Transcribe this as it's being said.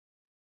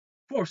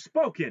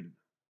Forspoken,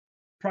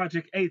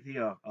 Project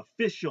Athia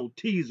official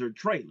teaser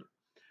trailer.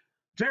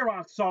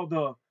 J-Rocc saw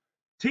the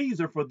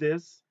teaser for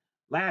this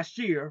last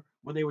year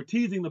when they were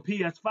teasing the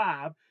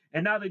PS5,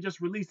 and now they just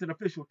released an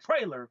official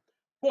trailer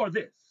for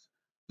this.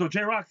 So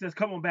J-Rocc says,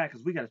 come on back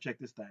because we got to check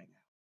this thing out.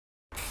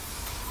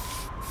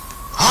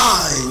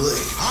 Highly,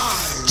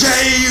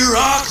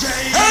 J-Rocc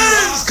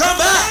has come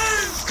back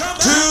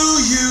to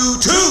you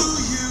too.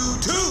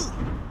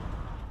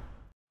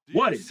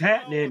 What is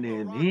happening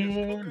in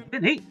here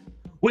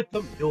with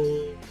the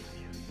mule?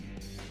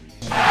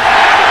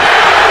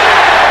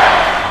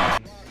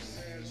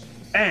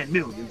 And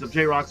millions of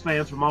J-Rocc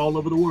fans from all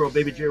over the world,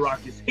 baby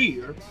J-Rocc is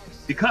here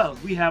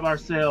because we have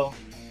ourselves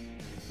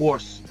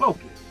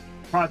Forspoken,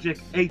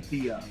 Project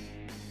Athia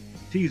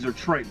teaser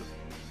trailer.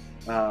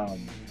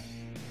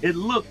 It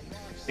looked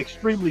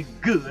extremely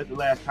good the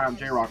last time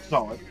J-Rocc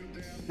saw it.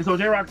 And so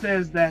J-Rocc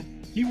says that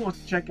he wants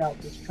to check out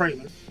this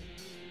trailer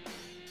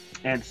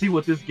and see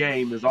what this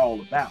game is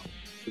all about.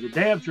 Because it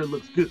damn sure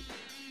looks good.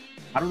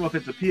 I don't know if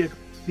it's a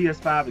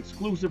PS5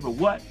 exclusive or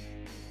what,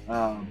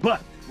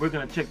 but we're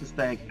going to check this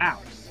thing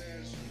out.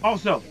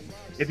 Also,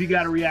 if you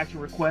got a reaction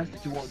request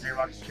that you want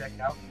J-Rocc to check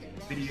out,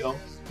 video,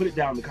 put it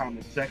down in the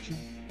comment section.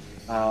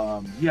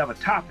 You have a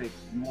topic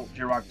you want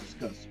J-Rocc to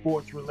discuss,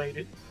 sports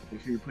related,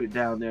 make sure you put it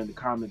down there in the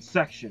comment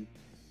section.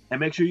 And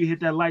make sure you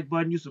hit that like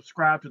button, you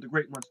subscribe to the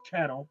Great Ones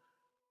channel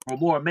for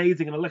more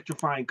amazing and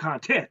electrifying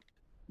content.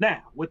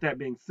 Now, with that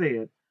being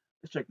said,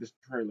 let's check this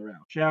trailer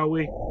out, shall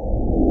we?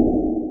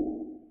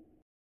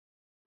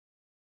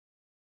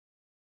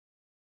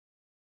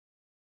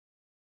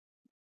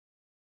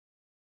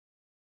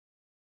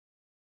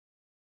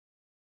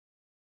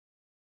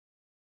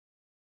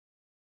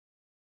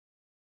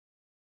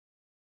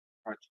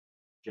 Project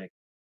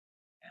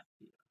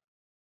Athia.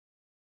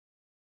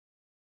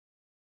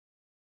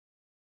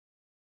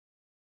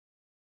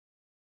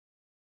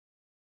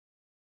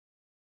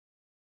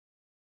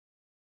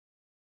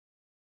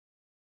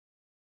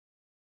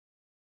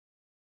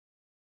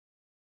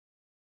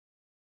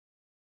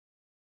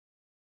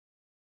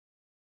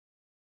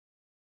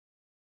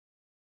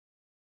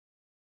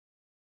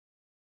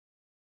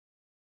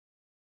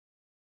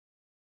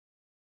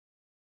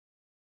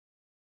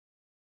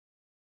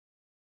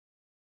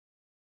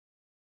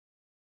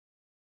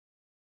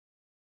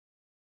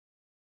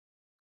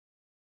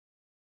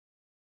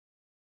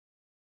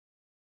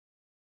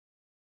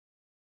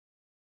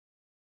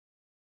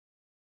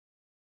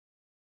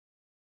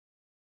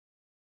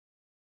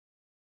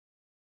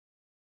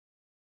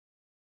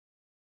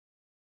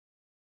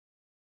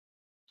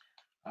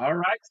 All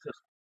right, so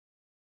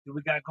what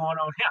we got going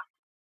on here?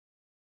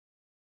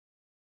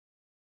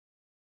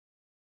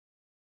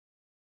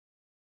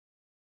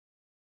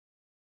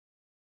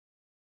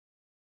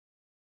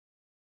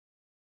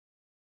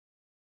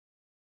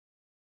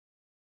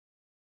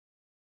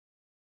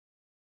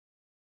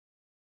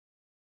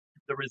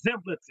 The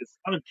resemblance is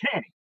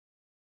uncanny.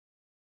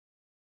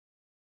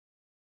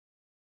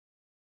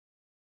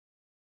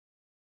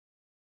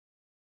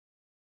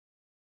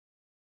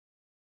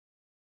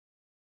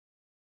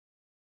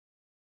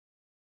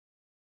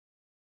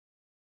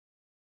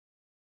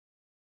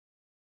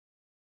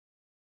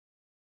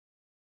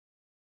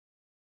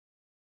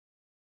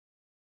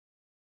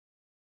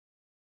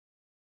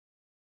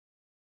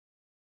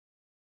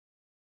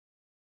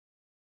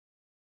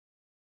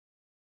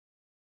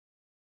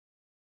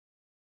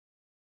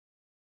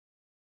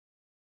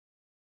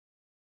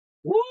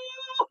 Woo!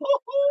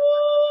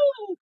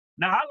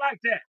 Now I like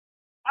that.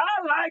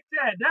 I like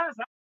that.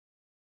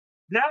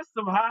 That's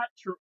some hot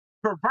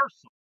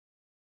traversal.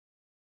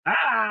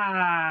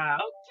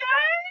 Okay.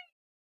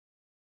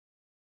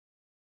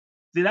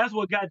 See, that's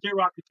what got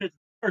J-Rocc attention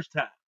the first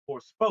time.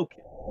 Forspoken.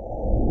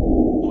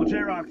 Well,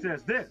 J-Rocc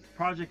says this: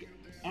 Project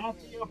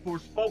Athia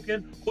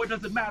Forspoken, or it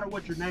doesn't matter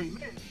what your name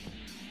is.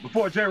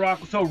 Before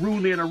J-Rocc was so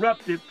rudely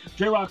interrupted,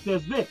 J-Rocc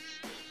says this: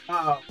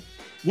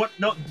 what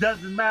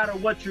doesn't matter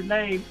what your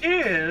name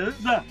is.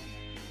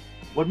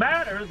 What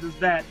matters is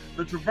that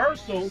the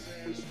traversal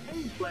and the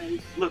gameplay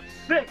looks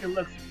sick and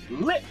looks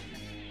lit,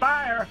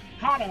 fire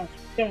hotter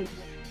than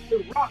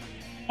rock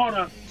on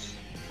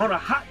a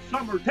hot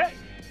summer day.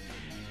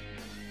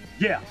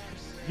 Yeah.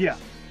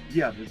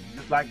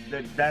 Just like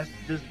that. That's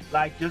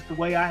just the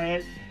way I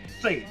had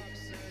said it.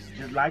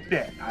 Just like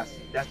that.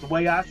 That's the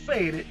way I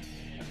said it.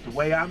 That's the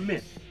way I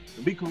meant it.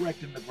 To be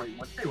correcting the Great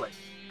One. Anyway,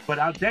 but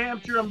I'm damn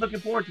sure I'm looking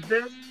forward to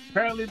this.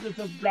 Apparently this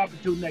doesn't drop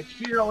until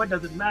next year. Oh, it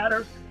doesn't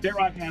matter.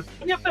 J-Rocc has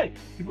plenty of things.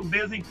 Keep him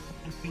busy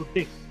and still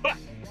think. But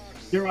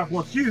J-Rocc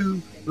wants you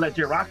to let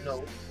J-Rocc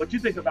know what you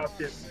think about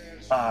this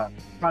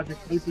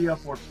Project Athia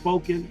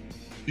Forspoken.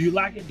 Do you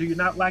like it? Do you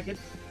not like it?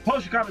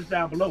 Post your comments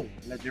down below.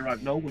 Let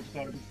J-Rocc know what you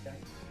thought of this guy.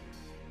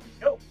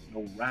 No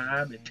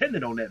rhyme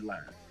intended on that line.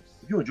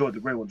 If you enjoyed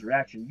the Great One's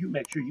reaction, you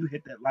make sure you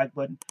hit that like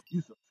button,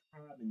 you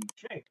subscribe, and you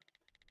share.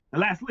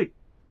 And lastly,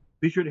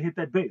 be sure to hit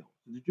that bell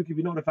so that you can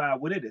be notified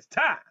when it is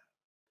time.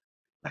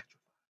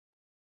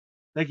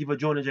 Thank you for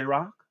joining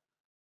J-Rocc.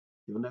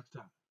 Till next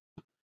time.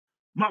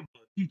 Mama,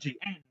 Gigi,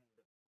 and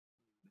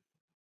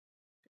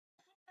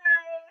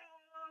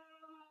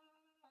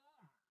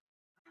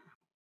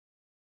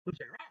with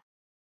J-Rocc.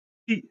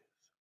 Yeah.